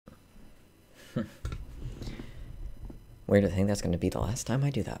Weird to think that's going to be the last time I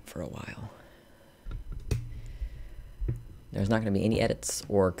do that for a while. There's not going to be any edits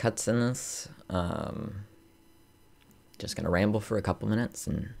or cuts in this. Just going to ramble for a couple minutes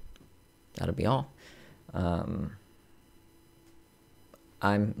and that'll be all. I'm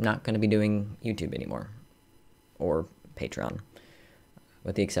not going to be doing YouTube anymore or Patreon,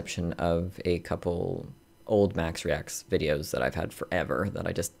 with the exception of a couple old Max Reacts videos that I've had forever that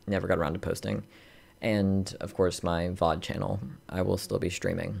I just never got around to posting. And, of course, my VOD channel, I will still be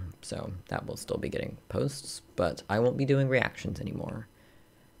streaming, so that will still be getting posts, but I won't be doing reactions anymore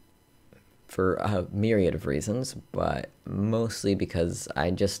for a myriad of reasons, but mostly because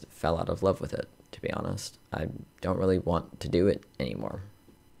I just fell out of love with it, to be honest. I don't really want to do it anymore,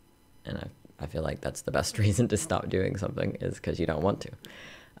 and I feel like that's the best reason to stop doing something, is because you don't want to.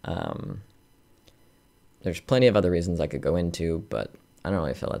 There's plenty of other reasons I could go into, but I don't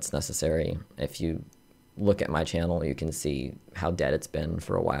really feel that's necessary. If you look at my channel, you can see how dead it's been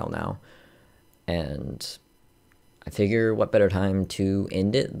for a while now. And I figure what better time to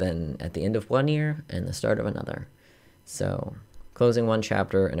end it than at the end of one year and the start of another. So closing one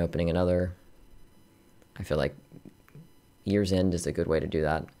chapter and opening another, I feel like year's end is a good way to do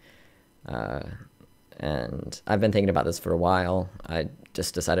that. And I've been thinking about this for a while. I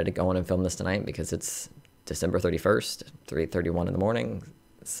just decided to go on and film this tonight because it's December 31st, 3:31 in the morning.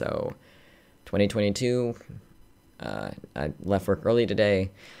 So 2022, I left work early today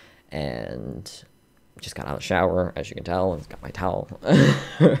and just got out of the shower, as you can tell, and got my towel.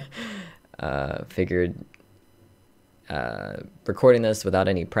 Figured recording this without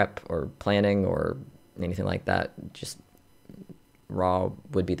any prep or planning or anything like that, just raw,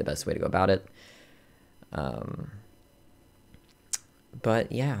 would be the best way to go about it.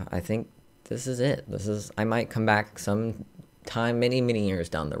 But yeah, I think this is it. I might come back some time, many years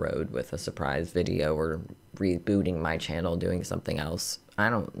down the road, with a surprise video or rebooting my channel, doing something else. I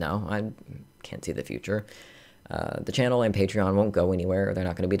don't know. I can't see the future. The channel and Patreon won't go anywhere. They're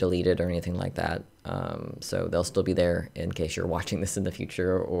not going to be deleted or anything like that. So they'll still be there in case you're watching this in the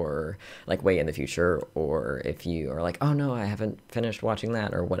future, or like way in the future, or if you are like, oh no, I haven't finished watching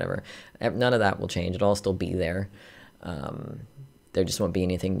that or whatever. None of that will change. It'll all still be there. There just won't be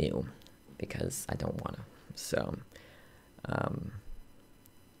anything new because I don't want to. So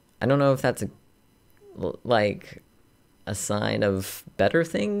I don't know if that's like a sign of better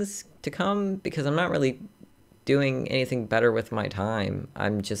things to come, because I'm not really doing anything better with my time.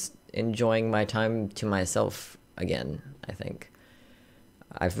 I'm just enjoying my time to myself again, I think.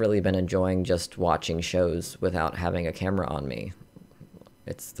 I've really been enjoying just watching shows without having a camera on me.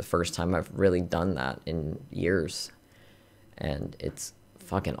 It's the first time I've really done that in years, and it's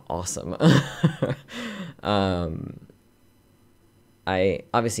fucking awesome. I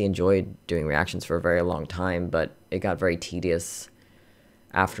obviously enjoyed doing reactions for a very long time, but it got very tedious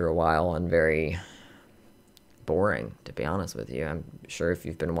after a while and very boring, to be honest with you. I'm sure if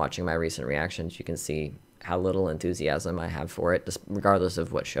you've been watching my recent reactions, you can see how little enthusiasm I have for it, just regardless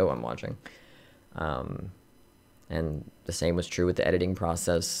of what show I'm watching. And the same was true with the editing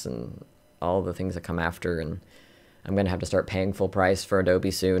process and all the things that come after, and I'm going to have to start paying full price for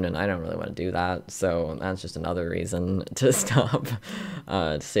Adobe soon, and I don't really want to do that, so that's just another reason to stop,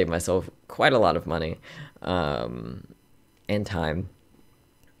 to save myself quite a lot of money and time.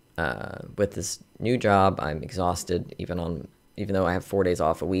 With this new job, I'm exhausted, even though I have 4 days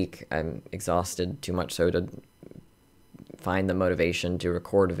off a week. I'm exhausted too much so to find the motivation to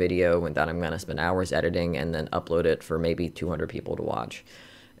record a video and that I'm going to spend hours editing and then upload it for maybe 200 people to watch.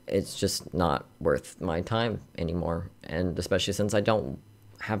 It's just not worth my time anymore, and especially since I don't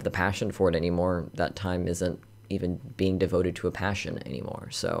have the passion for it anymore, that time isn't even being devoted to a passion anymore.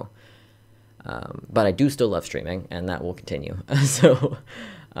 So but I do still love streaming, and that will continue. So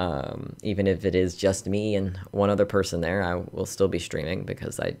even if it is just me and one other person there, I will still be streaming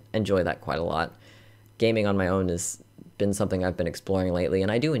because I enjoy that quite a lot. Gaming on my own has been something I've been exploring lately,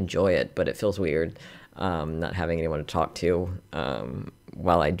 and I do enjoy it, but it feels weird not having anyone to talk to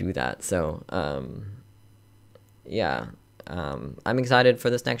while I do that. So yeah, I'm excited for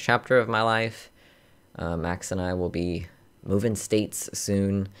this next chapter of my life. Max and I will be moving states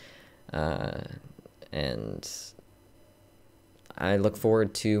soon, and I look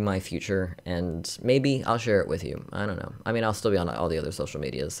forward to my future, and maybe I'll share it with you. I don't know. I mean, I'll still be on all the other social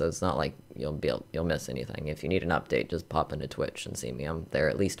medias, so it's not like you'll miss anything. If you need an update, just pop into Twitch and see me. I'm there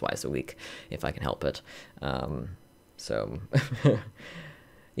at least twice a week if I can help it. So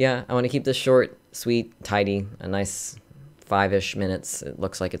yeah, I want to keep this short, sweet, tidy, a nice 5-ish minutes. It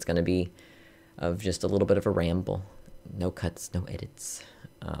looks like it's going to be of just a little bit of a ramble. No cuts, no edits.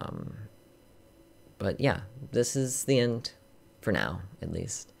 But yeah, this is the end for now, at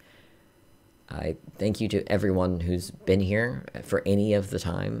least. I thank you to everyone who's been here for any of the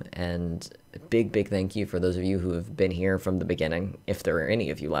time, and a big, big thank you for those of you who have been here from the beginning, if there are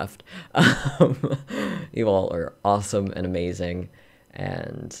any of you left. You all are awesome and amazing,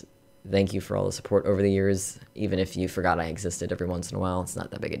 and thank you for all the support over the years. Even if you forgot I existed every once in a while, it's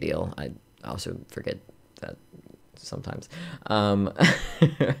not that big a deal. I also forget that sometimes.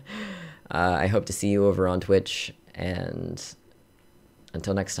 I hope to see you over on Twitch, and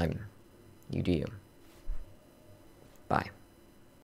until next time, you do you. Bye.